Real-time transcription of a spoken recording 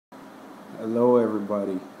Hello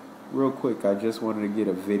everybody. Real quick, I just wanted to get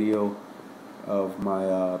a video of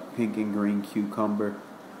my pink and green cucumber.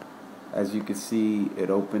 As you can see, it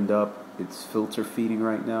opened up. It's filter feeding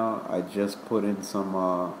right now. I just put in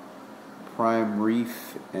some prime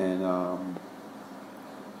reef and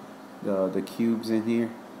the cubes in here,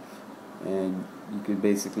 and you can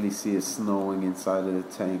basically see it snowing inside of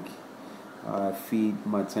the tank. I feed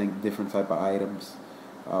my tank different type of items.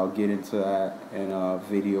 I'll get into that in a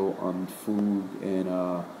video on food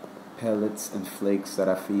and pellets and flakes that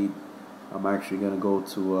I feed. I'm actually going to go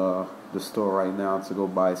to the store right now to go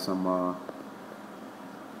buy some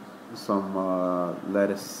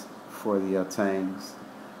lettuce for the tangs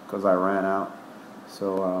because I ran out.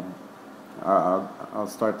 So I'll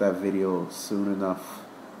start that video soon enough.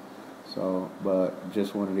 But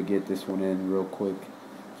just wanted to get this one in real quick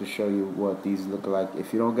to show you what these look like.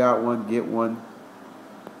 If you don't got one, get one.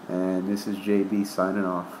 And this is JB signing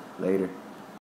off. Later.